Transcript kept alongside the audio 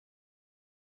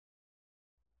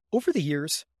Over the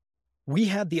years, we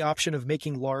had the option of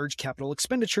making large capital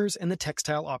expenditures in the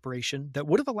textile operation that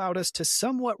would have allowed us to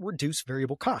somewhat reduce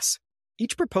variable costs.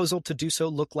 Each proposal to do so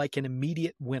looked like an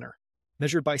immediate winner.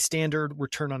 Measured by standard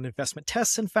return on investment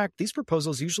tests, in fact, these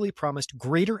proposals usually promised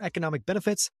greater economic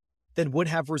benefits than would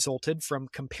have resulted from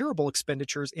comparable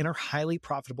expenditures in our highly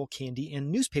profitable candy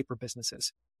and newspaper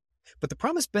businesses. But the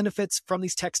promised benefits from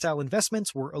these textile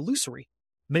investments were illusory.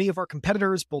 Many of our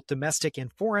competitors, both domestic and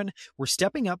foreign, were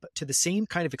stepping up to the same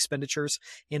kind of expenditures,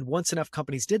 and once enough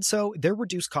companies did so, their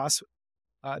reduced costs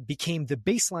became the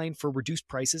baseline for reduced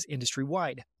prices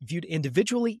industry-wide. Viewed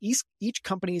individually, each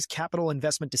company's capital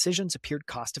investment decisions appeared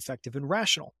cost-effective and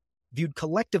rational. Viewed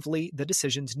collectively, the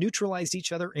decisions neutralized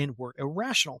each other and were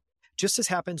irrational, just as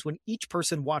happens when each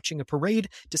person watching a parade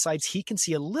decides he can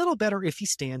see a little better if he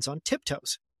stands on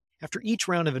tiptoes. After each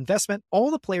round of investment,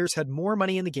 all the players had more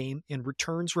money in the game and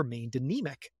returns remained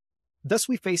anemic. Thus,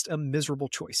 we faced a miserable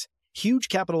choice. Huge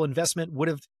capital investment would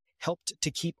have helped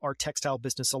to keep our textile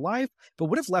business alive, but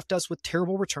would have left us with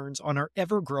terrible returns on our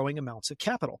ever-growing amounts of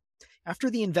capital.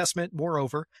 After the investment,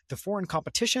 moreover, the foreign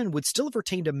competition would still have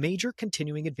retained a major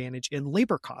continuing advantage in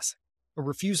labor costs. A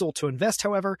refusal to invest,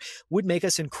 however, would make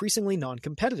us increasingly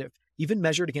non-competitive, even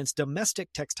measured against domestic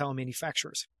textile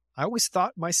manufacturers. I always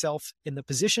thought myself in the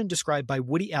position described by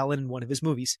Woody Allen in one of his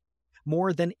movies.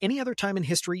 More than any other time in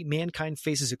history, mankind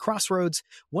faces a crossroads.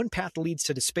 One path leads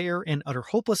to despair and utter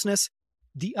hopelessness,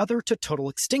 the other to total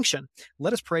extinction.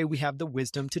 Let us pray we have the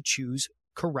wisdom to choose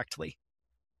correctly.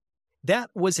 That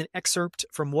was an excerpt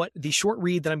from the short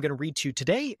read that I'm going to read to you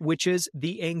today, which is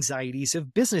The Anxieties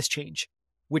of Business Change,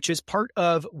 which is part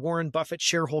of Warren Buffett's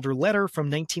Shareholder letter from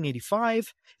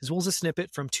 1985, as well as a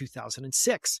snippet from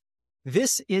 2006.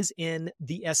 This is in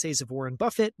the Essays of Warren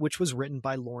Buffett, which was written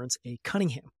by Lawrence A.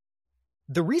 Cunningham.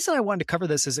 The reason I wanted to cover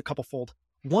this is a couplefold.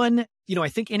 One, I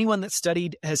think anyone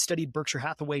that has studied Berkshire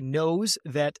Hathaway knows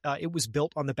that it was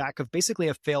built on the back of basically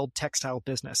a failed textile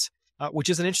business, which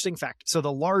is an interesting fact. So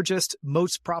the largest,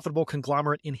 most profitable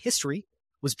conglomerate in history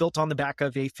was built on the back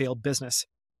of a failed business.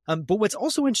 But what's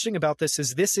also interesting about this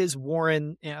is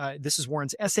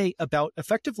Warren's essay about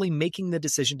effectively making the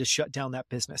decision to shut down that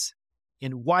business,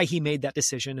 and why he made that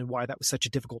decision and why that was such a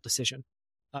difficult decision.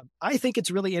 I think it's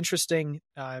really interesting.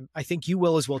 I think you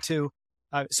will as well too.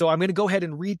 So I'm going to go ahead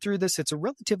and read through this. It's a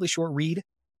relatively short read.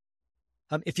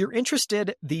 If you're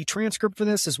interested, the transcript for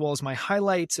this, as well as my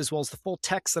highlights, as well as the full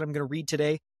text that I'm going to read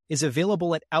today, is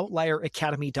available at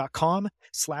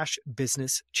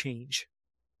outlieracademy.com/business change.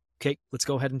 Okay, let's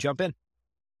go ahead and jump in.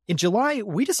 In July,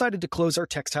 we decided to close our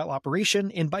textile operation,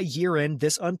 and by year end,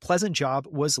 this unpleasant job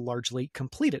was largely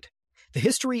completed. The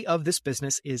history of this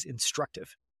business is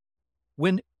instructive.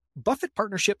 When Buffett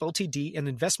Partnership Ltd., an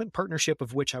investment partnership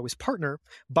of which I was partner,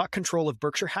 bought control of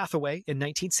Berkshire Hathaway in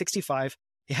 1965,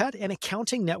 it had an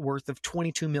accounting net worth of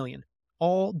 $22 million,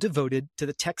 all devoted to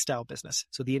the textile business.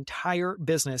 So the entire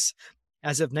business,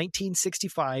 as of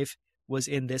 1965, was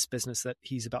in this business that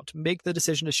he's about to make the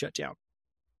decision to shut down.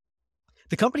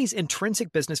 The company's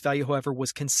intrinsic business value, however,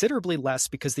 was considerably less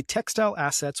because the textile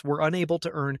assets were unable to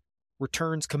earn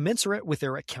returns commensurate with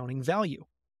their accounting value.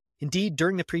 Indeed,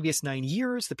 during the previous 9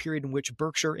 years, the period in which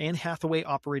Berkshire and Hathaway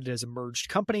operated as a merged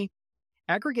company,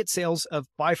 aggregate sales of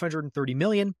 $530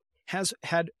 million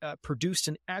had produced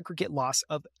an aggregate loss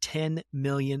of $10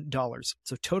 million.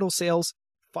 So total sales,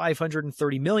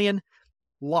 $530 million,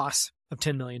 loss of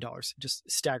 $10 million. Just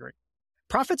staggering.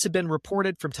 Profits have been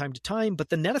reported from time to time, but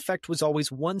the net effect was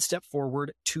always one step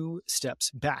forward, 2 steps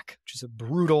back, which is a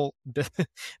brutal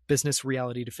business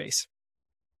reality to face.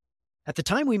 At the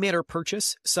time we made our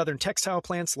purchase, Southern textile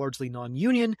plants, largely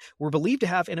non-union, were believed to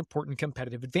have an important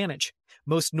competitive advantage.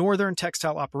 Most Northern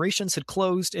textile operations had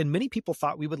closed, and many people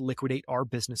thought we would liquidate our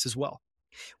business as well.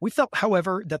 We felt,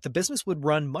 however, that the business would be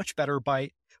run much better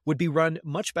by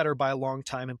a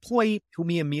longtime employee whom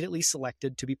we immediately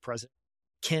selected to be president,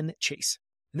 Ken Chase.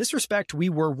 In this respect, we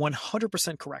were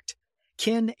 100% correct.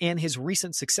 Ken and his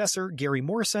recent successor, Gary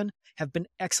Morrison, have been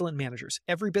excellent managers,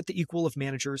 every bit the equal of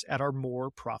managers at our more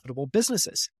profitable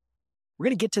businesses. We're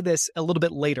going to get to this a little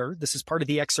bit later. This is part of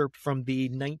the excerpt from the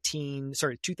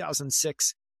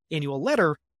 2006 annual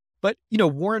letter. But,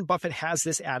 Warren Buffett has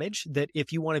this adage that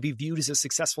if you want to be viewed as a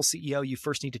successful CEO, you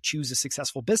first need to choose a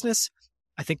successful business.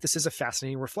 I think this is a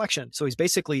fascinating reflection. So he's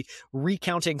basically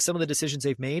recounting some of the decisions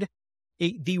they've made.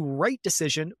 The right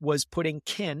decision was putting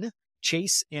Ken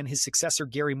Chase and his successor,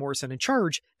 Gary Morrison, in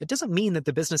charge. It doesn't mean that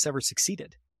the business ever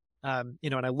succeeded. And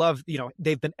I love,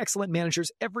 they've been excellent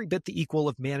managers, every bit the equal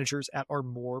of managers at our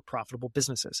more profitable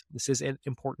businesses. This is an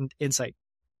important insight.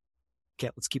 Okay,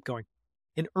 let's keep going.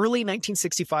 In early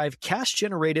 1965, cash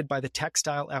generated by the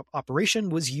textile operation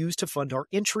was used to fund our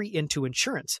entry into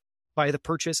insurance via the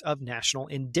purchase of National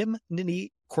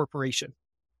Indemnity Corporation.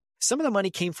 Some of the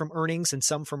money came from earnings and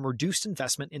some from reduced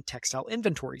investment in textile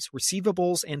inventories,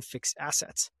 receivables, and fixed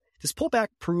assets. This pullback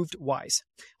proved wise.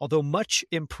 Although much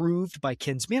improved by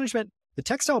Ken's management, the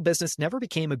textile business never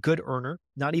became a good earner,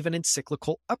 not even in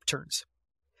cyclical upturns.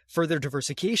 Further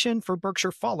diversification for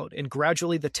Berkshire followed, and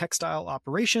gradually the textile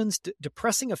operations'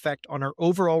 depressing effect on our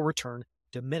overall return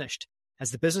diminished,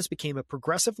 as the business became a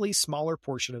progressively smaller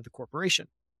portion of the corporation.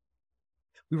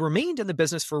 We remained in the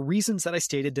business for reasons that I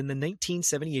stated in the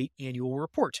 1978 annual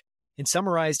report, and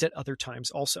summarized at other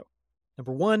times also.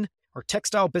 Number one, our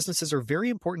textile businesses are very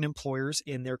important employers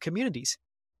in their communities.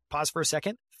 Pause for a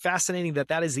second. Fascinating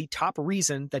that is the top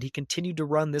reason that he continued to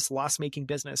run this loss-making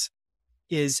business,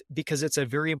 is because it's a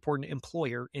very important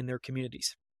employer in their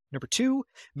communities. Number two,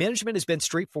 management has been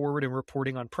straightforward in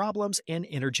reporting on problems and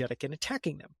energetic in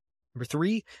attacking them. Number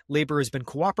three, labor has been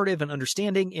cooperative and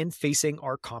understanding in facing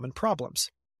our common problems.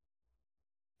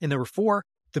 And number four,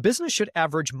 the business should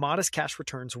average modest cash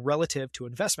returns relative to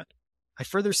investment. I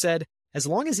further said, as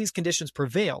long as these conditions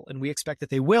prevail, and we expect that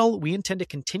they will, we intend to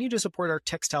continue to support our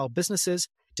textile businesses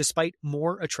despite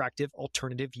more attractive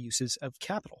alternative uses of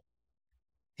capital.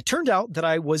 It turned out that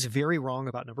I was very wrong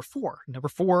about number four. Number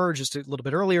four, just a little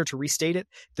bit earlier to restate it,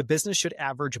 the business should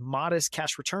average modest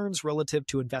cash returns relative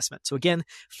to investment. So again,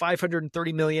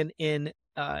 $530 million in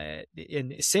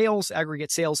sales,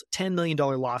 aggregate sales, $10 million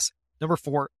loss. Number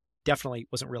four definitely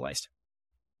wasn't realized.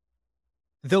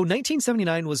 Though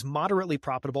 1979 was moderately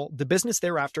profitable, the business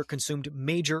thereafter consumed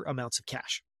major amounts of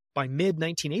cash. By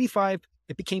mid-1985,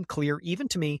 it became clear even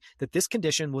to me that this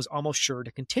condition was almost sure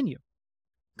to continue.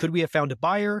 Could we have found a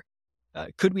buyer?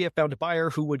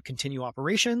 Who would continue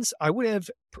operations? I would have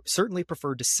certainly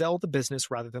preferred to sell the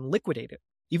business rather than liquidate it,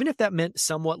 even if that meant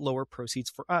somewhat lower proceeds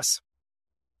for us.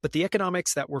 But the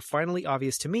economics that were finally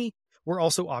obvious to me were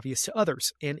also obvious to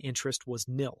others, and interest was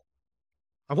nil.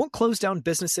 I won't close down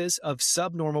businesses of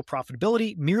subnormal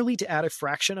profitability merely to add a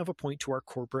fraction of a point to our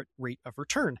corporate rate of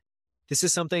return. This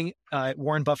is something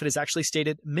Warren Buffett has actually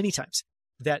stated many times,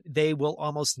 that they will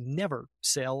almost never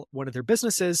sell one of their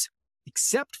businesses,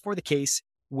 except for the case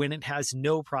when it has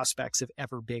no prospects of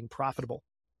ever being profitable,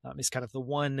 is kind of the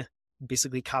one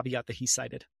basically caveat that he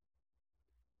cited.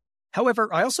 However,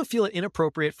 I also feel it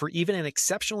inappropriate for even an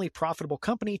exceptionally profitable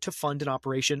company to fund an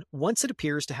operation once it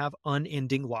appears to have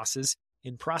unending losses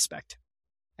in prospect.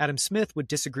 Adam Smith would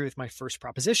disagree with my first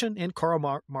proposition, and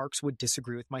Karl Marx would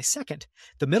disagree with my second.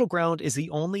 The middle ground is the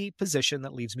only position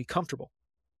that leaves me comfortable.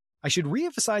 I should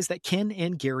reemphasize that Ken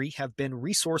and Gary have been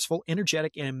resourceful,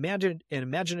 energetic, and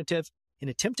imaginative in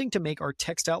attempting to make our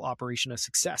textile operation a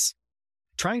success.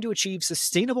 Trying to achieve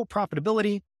sustainable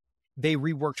profitability, they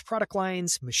reworked product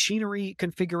lines, machinery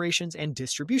configurations, and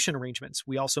distribution arrangements.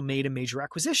 We also made a major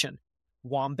acquisition,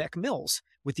 Wambeck Mills,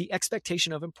 with the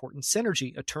expectation of important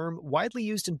synergy, a term widely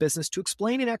used in business to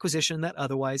explain an acquisition that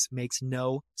otherwise makes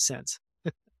no sense.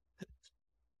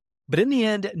 But in the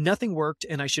end, nothing worked,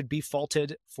 and I should be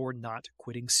faulted for not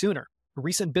quitting sooner. A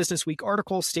recent Business Week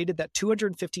article stated that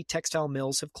 250 textile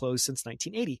mills have closed since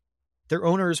 1980. Their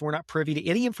owners were not privy to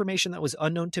any information that was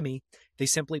unknown to me. They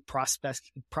simply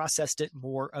processed it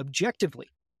more objectively.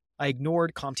 I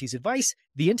ignored Comte's advice.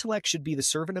 The intellect should be the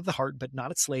servant of the heart, but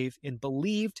not its slave, and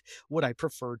believed what I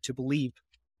preferred to believe.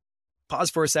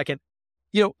 Pause for a second.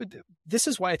 This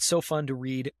is why it's so fun to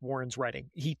read Warren's writing.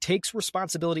 He takes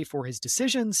responsibility for his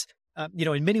decisions.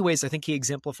 In many ways, I think he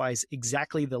exemplifies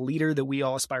exactly the leader that we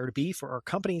all aspire to be for our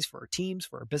companies, for our teams,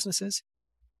 for our businesses.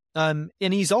 And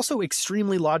he's also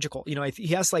extremely logical. He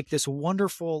has like this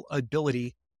wonderful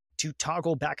ability to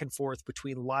toggle back and forth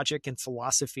between logic and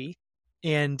philosophy.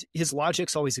 And his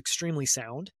logic's always extremely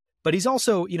sound, but he's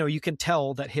also, you can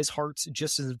tell that his heart's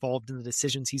just as involved in the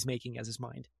decisions he's making as his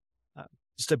mind.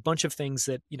 Just a bunch of things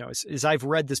that, as I've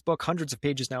read this book, hundreds of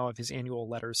pages now of his annual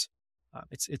letters,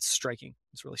 it's striking.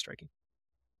 It's really striking.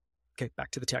 Okay,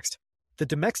 back to the text. The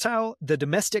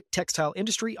domestic textile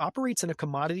industry operates in a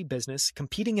commodity business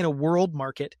competing in a world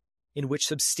market in which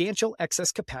substantial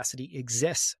excess capacity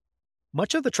exists.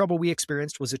 Much of the trouble we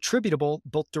experienced was attributable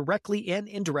both directly and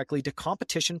indirectly to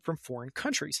competition from foreign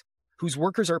countries, whose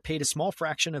workers are paid a small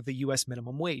fraction of the U.S.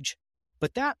 minimum wage.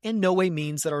 But that in no way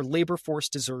means that our labor force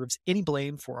deserves any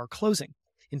blame for our closing.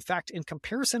 In fact, in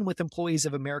comparison with employees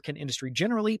of American industry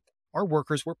generally, our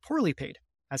workers were poorly paid,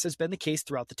 as has been the case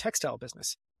throughout the textile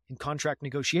business. In contract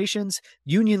negotiations,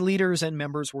 union leaders and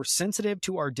members were sensitive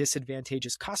to our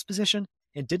disadvantageous cost position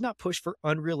and did not push for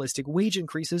unrealistic wage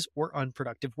increases or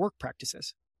unproductive work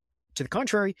practices. To the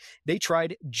contrary, they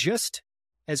tried just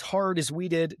as hard as we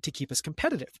did to keep us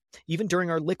competitive. Even during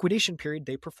our liquidation period,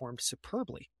 they performed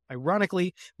superbly.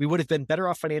 Ironically, we would have been better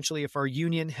off financially if our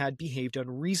union had behaved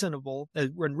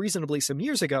unreasonably some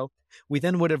years ago. We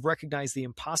then would have recognized the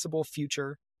impossible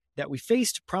future that we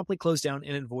faced, promptly closed down,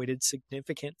 and avoided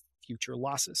significant future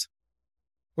losses.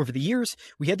 Over the years,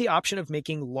 we had the option of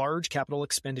making large capital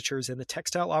expenditures in the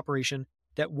textile operation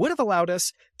that would have allowed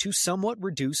us to somewhat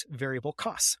reduce variable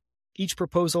costs. Each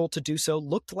proposal to do so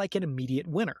looked like an immediate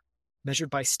winner. Measured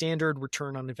by standard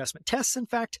return on investment tests, in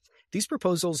fact, these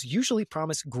proposals usually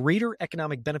promise greater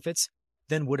economic benefits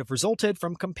than would have resulted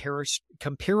from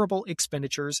comparable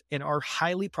expenditures in our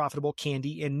highly profitable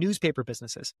candy and newspaper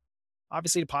businesses.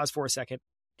 Obviously, to pause for a second,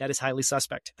 that is highly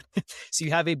suspect. So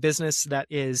you have a business that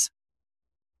is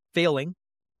failing,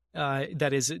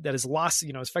 that is lost,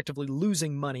 effectively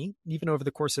losing money, even over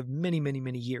the course of many, many,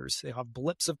 many years. They have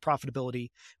blips of profitability,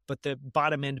 but the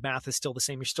bottom end math is still the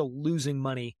same. You're still losing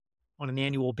money on an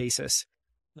annual basis.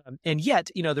 And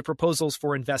yet, the proposals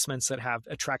for investments that have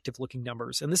attractive looking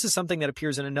numbers. And this is something that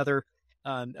appears in another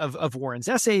of Warren's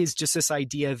essays, just this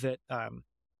idea that, and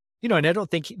I don't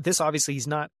think this, obviously, he's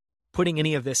not putting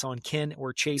any of this on Ken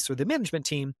or Chase or the management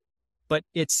team, but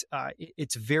it's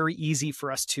very easy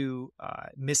for us to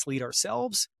mislead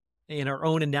ourselves in our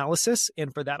own analysis,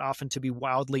 and for that often to be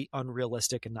wildly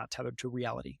unrealistic and not tethered to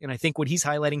reality. And I think what he's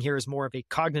highlighting here is more of a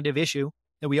cognitive issue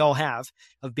that we all have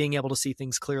of being able to see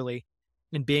things clearly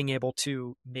and being able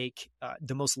to make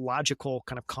the most logical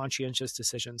kind of conscientious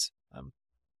decisions.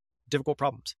 Difficult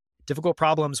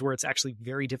problems where it's actually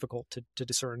very difficult to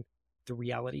discern the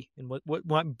reality and what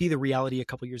might be the reality a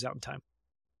couple years out in time.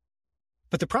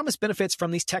 But the promised benefits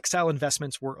from these textile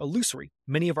investments were illusory.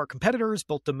 Many of our competitors,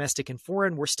 both domestic and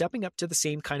foreign, were stepping up to the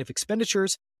same kind of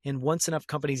expenditures, and once enough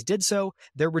companies did so,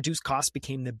 their reduced costs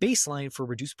became the baseline for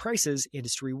reduced prices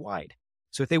industry-wide.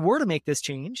 So if they were to make this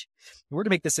change,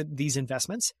 these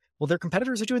investments, well, their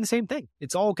competitors are doing the same thing.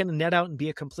 It's all going to net out and be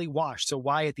a complete wash. So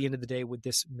why, at the end of the day, would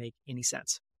this make any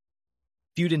sense?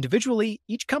 Viewed individually,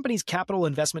 each company's capital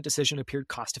investment decision appeared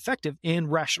cost-effective and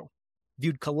rational.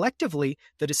 Viewed collectively,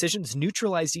 the decisions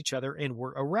neutralized each other and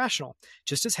were irrational,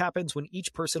 just as happens when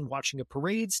each person watching a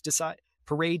parade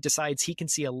decides he can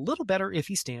see a little better if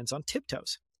he stands on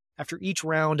tiptoes. After each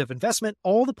round of investment,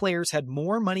 all the players had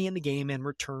more money in the game and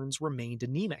returns remained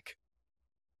anemic.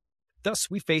 Thus,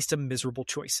 we faced a miserable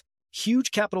choice.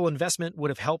 Huge capital investment would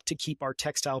have helped to keep our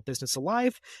textile business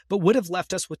alive, but would have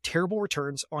left us with terrible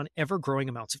returns on ever-growing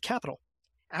amounts of capital.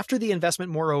 After the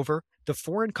investment, moreover, the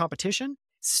foreign competition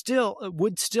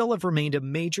would still have remained a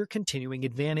major continuing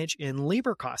advantage in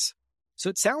labor costs. So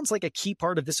it sounds like a key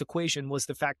part of this equation was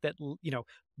the fact that,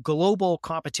 global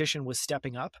competition was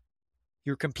stepping up.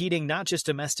 You're competing not just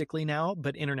domestically now,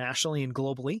 but internationally and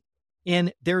globally.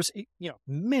 And there's,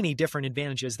 many different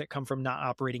advantages that come from not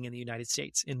operating in the United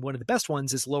States. And one of the best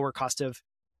ones is lower cost of,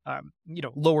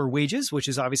 lower wages, which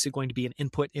is obviously going to be an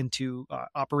input into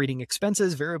operating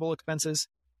expenses, variable expenses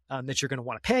that you're going to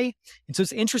want to pay. And so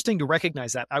it's interesting to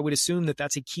recognize that. I would assume that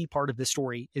that's a key part of the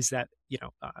story is that,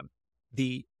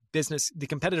 the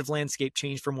competitive landscape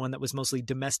changed from one that was mostly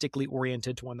domestically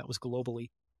oriented to one that was globally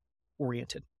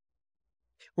oriented.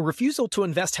 A refusal to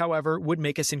invest, however, would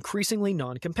make us increasingly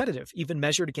non-competitive, even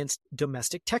measured against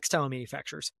domestic textile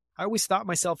manufacturers. I always thought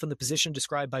myself in the position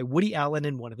described by Woody Allen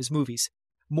in one of his movies.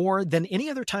 More than any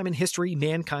other time in history,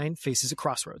 mankind faces a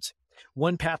crossroads.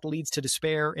 One path leads to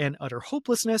despair and utter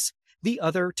hopelessness, the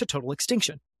other to total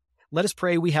extinction. Let us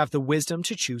pray we have the wisdom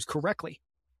to choose correctly.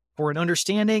 For an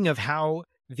understanding of how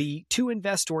the to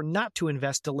invest or not to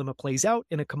invest dilemma plays out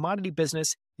in a commodity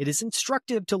business, it is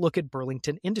instructive to look at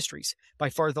Burlington Industries, by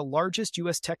far the largest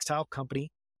U.S. textile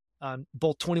company,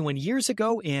 both 21 years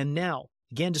ago and now.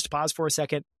 Again, just to pause for a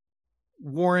second,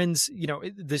 Warren's,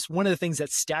 one of the things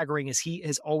that's staggering is he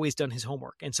has always done his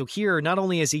homework. And so here, not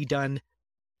only has he done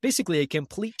basically a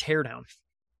complete teardown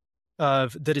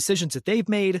of the decisions that they've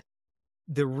made,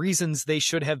 the reasons they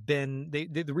should have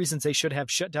the reasons they should have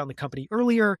shut down the company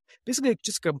earlier, basically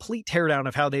just a complete teardown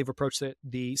of how they've approached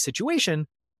the situation.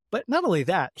 But not only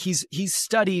that, he's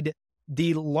studied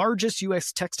the largest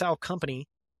U.S. textile company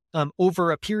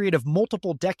over a period of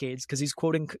multiple decades, because he's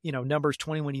quoting numbers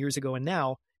 21 years ago and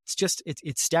now.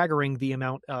 It's staggering the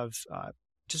amount of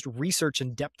just research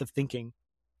and depth of thinking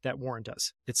that Warren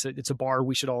does. It's a bar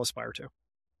we should all aspire to.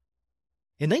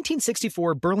 In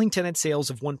 1964, Burlington had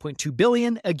sales of $1.2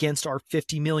 billion against our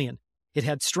 $50 million. It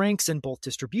had strengths in both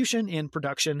distribution and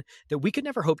production that we could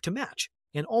never hope to match,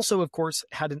 and also, of course,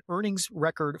 had an earnings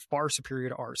record far superior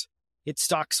to ours. Its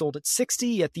stock sold at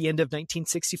 $60 at the end of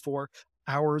 1964.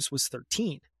 Ours was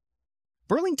 $13.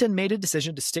 Burlington made a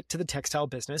decision to stick to the textile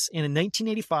business, and in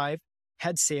 1985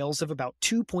 had sales of about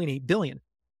 $2.8 billion.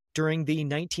 During the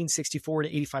 1964 to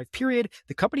 85 period,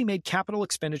 the company made capital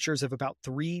expenditures of about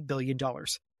 $3 billion,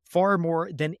 far more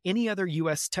than any other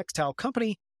U.S. textile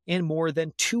company and more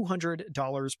than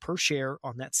 $200 per share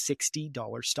on that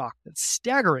 $60 stock. That's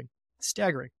staggering,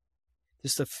 staggering.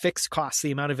 Just the fixed costs,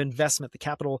 the amount of investment, the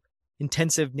capital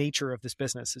intensive nature of this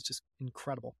business is just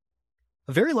incredible.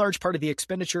 A very large part of the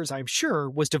expenditures, I'm sure,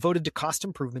 was devoted to cost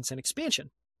improvements and expansion.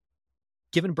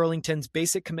 Given Burlington's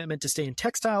basic commitment to stay in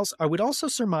textiles, I would also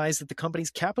surmise that the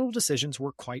company's capital decisions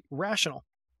were quite rational.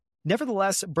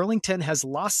 Nevertheless, Burlington has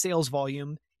lost sales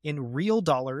volume in real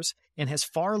dollars and has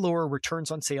far lower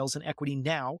returns on sales and equity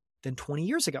now than 20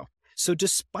 years ago. So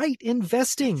despite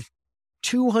investing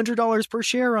 $200 per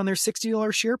share on their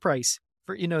 $60 share price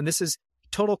for, and this is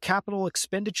total capital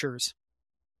expenditures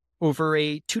over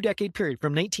a 2-decade period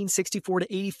from 1964 to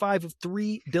 85 of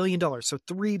 $3 billion. So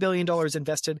 $3 billion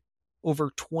invested over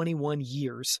 21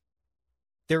 years.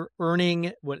 They're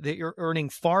earning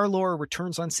far lower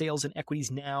returns on sales and equities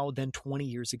now than 20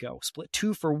 years ago. Split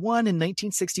 2 for 1 in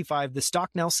 1965, the stock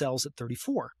now sells at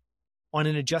 34. On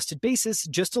an adjusted basis,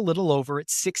 just a little over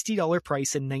its $60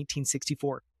 price in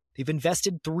 1964. They've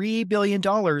invested $3 billion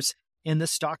and the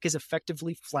stock is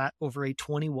effectively flat over a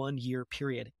 21-year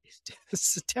period.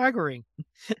 It's staggering.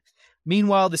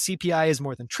 Meanwhile, the CPI has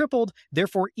more than tripled.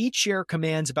 Therefore, each share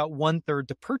commands about 1/3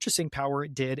 the purchasing power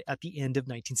it did at the end of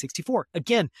 1964.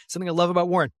 Again, something I love about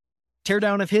Warren.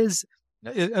 Teardown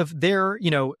of their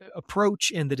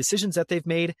approach and the decisions that they've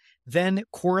made, then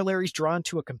corollaries drawn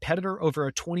to a competitor over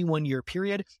a 21-year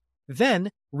period,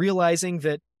 then realizing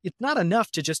that it's not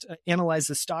enough to just analyze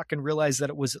the stock and realize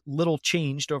that it was little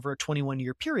changed over a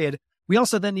 21-year period. We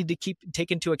also then need to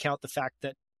take into account the fact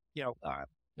that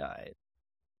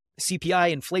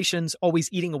CPI inflation's always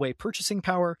eating away purchasing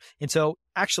power. And so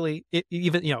actually,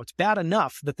 it's bad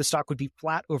enough that the stock would be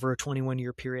flat over a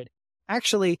 21-year period.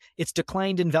 Actually, it's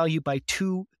declined in value by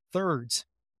 2/3.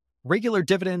 Regular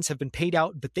dividends have been paid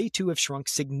out, but they too have shrunk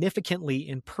significantly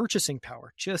in purchasing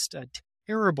power. Just a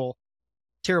terrible,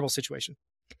 terrible situation.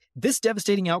 This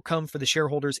devastating outcome for the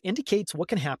shareholders indicates what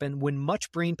can happen when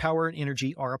much brain power and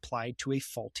energy are applied to a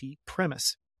faulty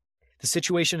premise. The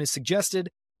situation is suggestive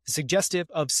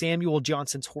of Samuel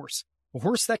Johnson's horse. A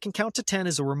horse that can count to 10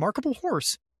 is a remarkable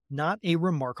horse, not a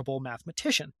remarkable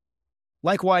mathematician.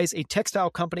 Likewise, a textile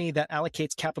company that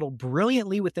allocates capital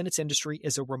brilliantly within its industry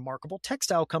is a remarkable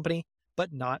textile company,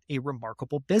 but not a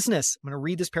remarkable business. I'm going to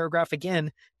read this paragraph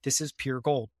again. This is pure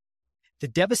gold. The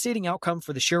devastating outcome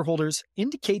for the shareholders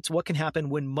indicates what can happen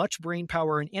when much brain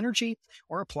power and energy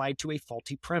are applied to a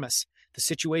faulty premise. The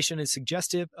situation is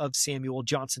suggestive of Samuel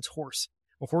Johnson's horse.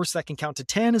 A horse that can count to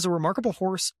 10 is a remarkable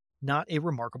horse, not a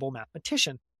remarkable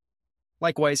mathematician.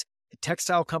 Likewise, a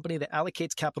textile company that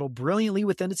allocates capital brilliantly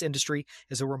within its industry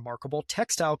is a remarkable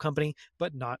textile company,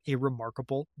 but not a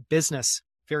remarkable business.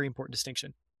 Very important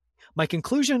distinction. My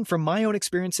conclusion from my own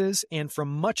experiences and from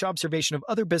much observation of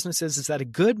other businesses is that a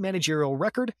good managerial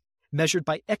record measured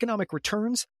by economic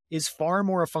returns is far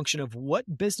more a function of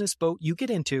what business boat you get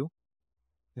into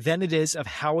than it is of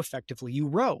how effectively you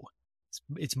row.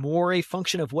 It's more a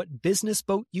function of what business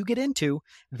boat you get into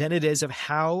than it is of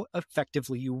how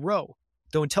effectively you row.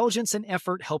 Though intelligence and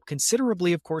effort help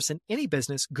considerably, of course, in any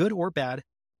business, good or bad,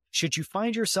 should you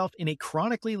find yourself in a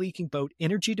chronically leaking boat,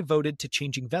 energy devoted to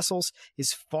changing vessels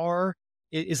is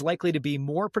likely to be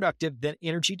more productive than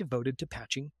energy devoted to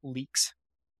patching leaks.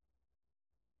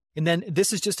 And then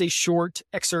this is just a short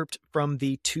excerpt from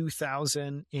the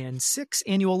 2006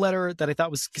 annual letter that I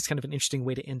thought was just kind of an interesting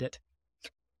way to end it.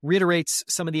 Reiterates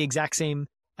some of the exact same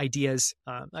ideas.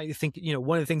 I think,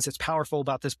 one of the things that's powerful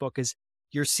about this book is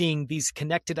you're seeing these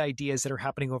connected ideas that are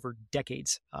happening over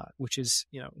decades, which is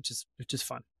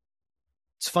fun.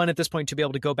 It's fun at this point to be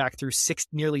able to go back through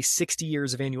nearly 60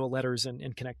 years of annual letters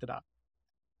and connect it up.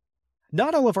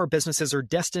 Not all of our businesses are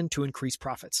destined to increase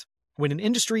profits. When an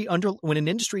industry's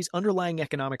underlying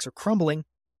economics are crumbling,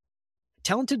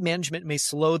 talented management may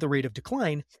slow the rate of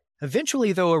decline.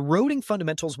 Eventually, though, eroding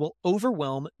fundamentals will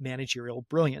overwhelm managerial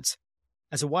brilliance.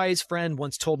 As a wise friend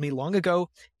once told me long ago,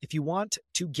 if you want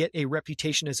to get a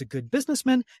reputation as a good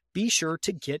businessman, be sure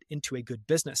to get into a good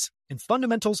business. And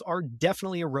fundamentals are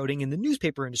definitely eroding in the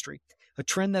newspaper industry, a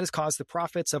trend that has caused the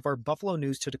profits of our Buffalo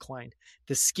News to decline.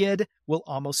 The skid will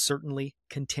almost certainly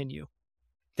continue.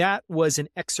 That was an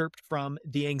excerpt from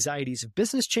The Anxieties of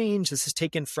Business Change. This is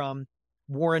taken from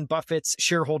Warren Buffett's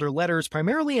shareholder letters,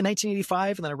 primarily in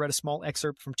 1985, and then I read a small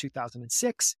excerpt from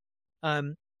 2006.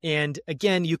 And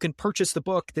again, you can purchase the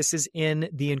book. This is in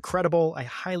The Incredible. I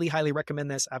highly, highly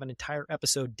recommend this. I have an entire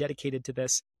episode dedicated to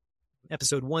this.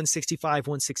 Episode 165,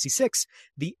 166,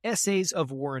 The Essays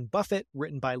of Warren Buffett,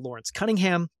 written by Lawrence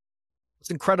Cunningham. What's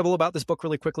incredible about this book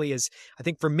really quickly is I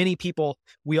think for many people,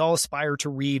 we all aspire to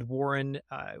read Warren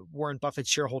Buffett's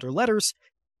shareholder letters.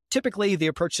 Typically, the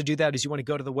approach to do that is you want to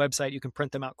go to the website, you can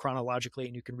print them out chronologically,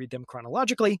 and you can read them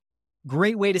chronologically.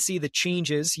 Great way to see the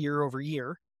changes year over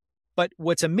year. But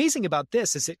what's amazing about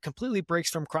this is it completely breaks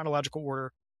from chronological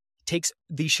order, takes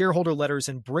the shareholder letters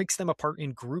and breaks them apart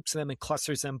and groups them and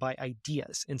clusters them by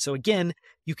ideas. And so again,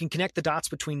 you can connect the dots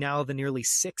between now the nearly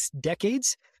 6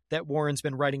 decades that Warren's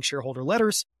been writing shareholder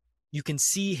letters. You can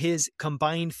see his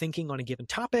combined thinking on a given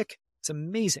topic. It's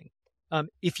amazing.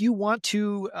 If you want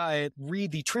to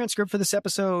read the transcript for this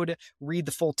episode, read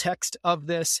the full text of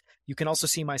this, you can also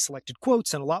see my selected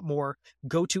quotes and a lot more.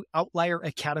 Go to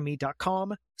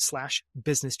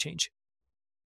outlieracademy.com/business change.